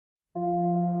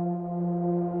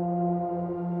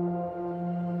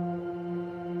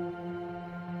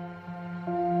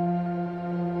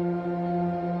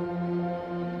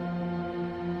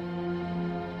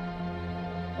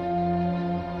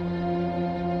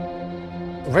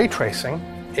Ray tracing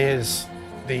is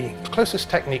the closest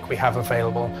technique we have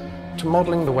available to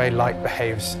modeling the way light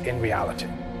behaves in reality.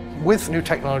 With new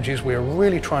technologies, we are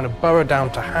really trying to burrow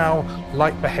down to how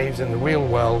light behaves in the real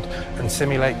world and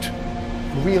simulate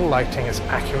real lighting as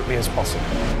accurately as possible.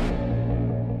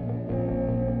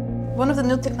 One of the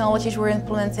new technologies we're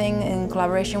implementing in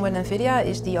collaboration with Nvidia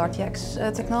is the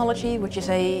RTX technology, which is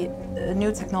a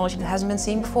new technology that hasn't been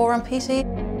seen before on PC.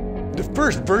 The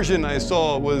first version I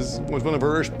saw was one of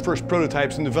our first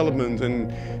prototypes in development,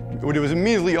 and what was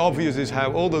immediately obvious is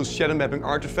how all those shadow mapping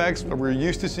artifacts that we're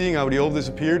used to seeing, how they all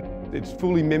disappeared. It's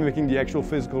fully mimicking the actual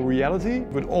physical reality,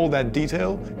 with all that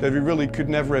detail that we really could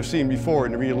never have seen before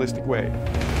in a realistic way.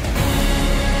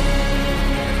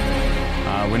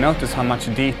 We noticed how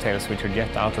much details we could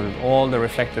get out of all the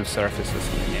reflective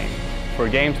surfaces in the game. For a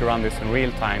game to run this in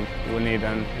real time, you will need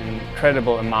an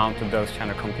incredible amount of those kind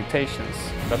of computations.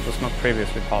 That was not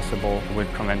previously possible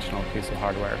with conventional PC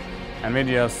hardware.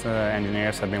 Nvidia's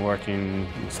engineers have been working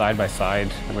side by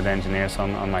side with engineers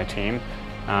on my team,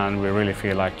 and we really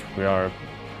feel like we are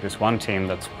this one team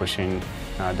that's pushing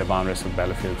the boundaries of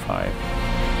Battlefield 5.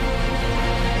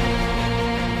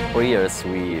 For years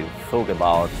we thought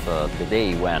about the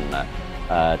day when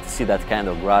to see that kind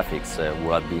of graphics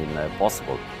would have been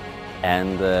possible.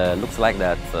 And looks like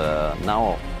that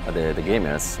now the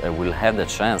gamers will have the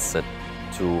chance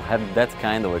to have that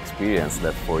kind of experience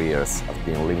that for years has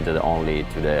been limited only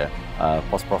to the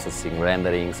post-processing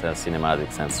renderings,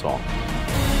 cinematics and so on.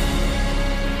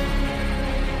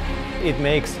 It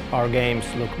makes our games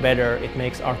look better, it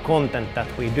makes our content that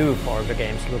we do for the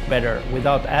games look better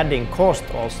without adding cost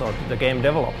also to the game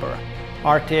developer.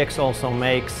 RTX also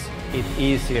makes it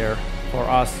easier for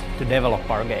us to develop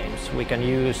our games. We can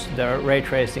use the ray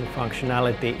tracing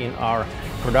functionality in our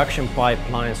production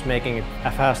pipelines, making it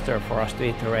faster for us to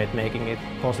iterate, making it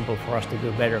possible for us to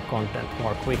do better content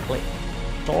more quickly.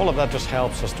 So all of that just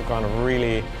helps us to kind of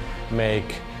really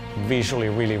make visually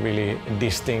really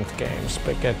distinct games,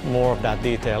 but get more of that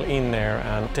detail in there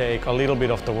and take a little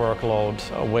bit of the workload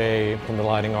away from the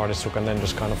lighting artists who can then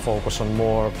just kind of focus on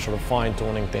more sort of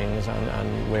fine-tuning things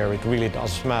and where it really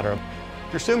does matter.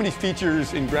 There's so many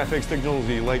features in graphics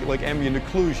technology like ambient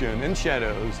occlusion and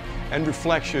shadows and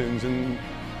reflections and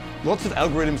lots of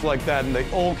algorithms like that, and they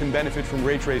all can benefit from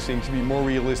ray tracing to be more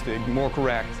realistic, more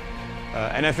correct.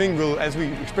 And I think as we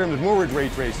experiment more with ray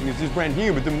tracing, it's just brand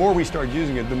new, but the more we start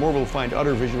using it, the more we'll find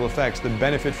other visual effects that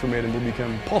benefit from it and will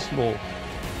become possible.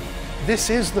 This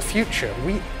is the future.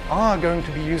 We are going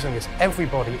to be using this.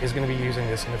 Everybody is going to be using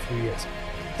this in a few years.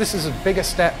 This is a bigger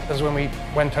step as when we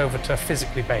went over to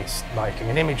physically based lighting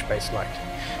and image-based lighting.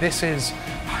 This is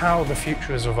how the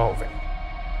future is evolving.